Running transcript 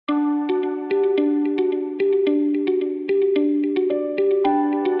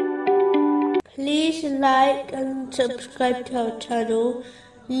like and subscribe to our channel.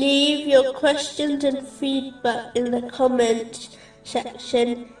 Leave your questions and feedback in the comments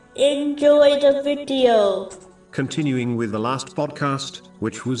section. Enjoy the video. Continuing with the last podcast,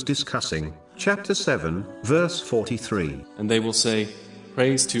 which was discussing chapter 7, verse 43. And they will say,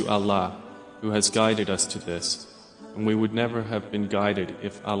 "Praise to Allah, who has guided us to this, and we would never have been guided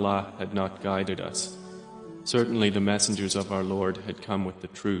if Allah had not guided us. Certainly the messengers of our Lord had come with the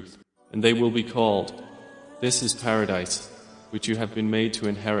truth." And they will be called, "This is paradise, which you have been made to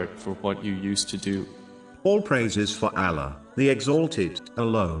inherit for what you used to do." All praise is for Allah, the Exalted,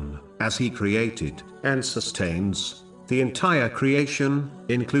 alone, as He created and sustains the entire creation,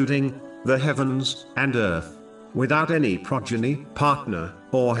 including the heavens and earth, without any progeny, partner,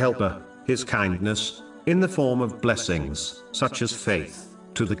 or helper. His kindness, in the form of blessings, such as faith,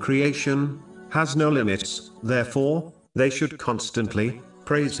 to the creation, has no limits. Therefore, they should constantly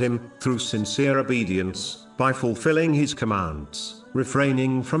praise Him through sincere obedience, by fulfilling His commands,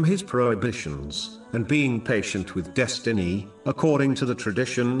 refraining from His prohibitions, and being patient with destiny, according to the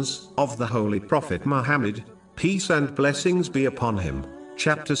traditions of the Holy Prophet Muhammad, peace and blessings be upon him.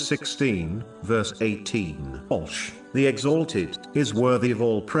 Chapter 16, verse 18. Walsh, the Exalted, is worthy of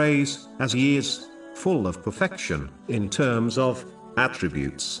all praise, as He is full of perfection in terms of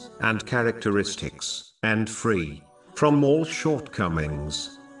attributes and characteristics, and free from all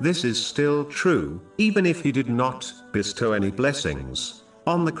shortcomings. This is still true, even if He did not bestow any blessings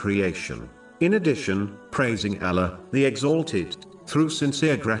on the creation. In addition, praising Allah, the Exalted, through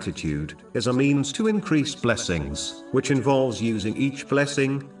sincere gratitude, is a means to increase blessings, which involves using each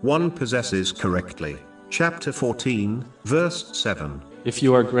blessing one possesses correctly. Chapter 14, verse 7. If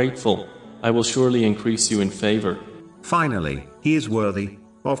you are grateful, I will surely increase you in favor. Finally, He is worthy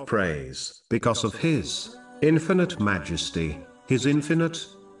of praise because of His infinite majesty, His infinite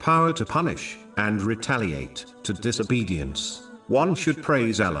power to punish and retaliate to disobedience. One should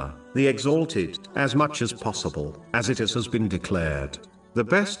praise Allah, the Exalted, as much as possible, as it has been declared. The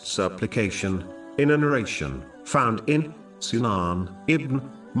best supplication, in a narration, found in Sunan Ibn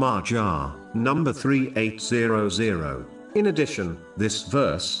Majah, number 3800. In addition, this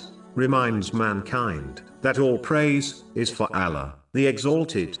verse reminds mankind that all praise is for Allah, the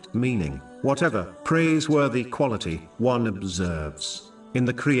Exalted, meaning, whatever praiseworthy quality one observes in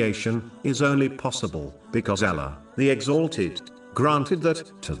the creation is only possible because Allah, the Exalted, granted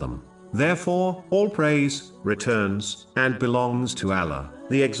that to them. Therefore, all praise returns and belongs to Allah,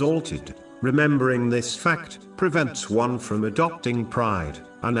 the Exalted. Remembering this fact prevents one from adopting pride,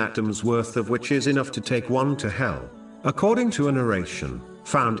 an atom's worth of which is enough to take one to hell. According to a narration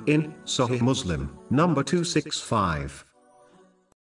found in Sahih Muslim, number 265,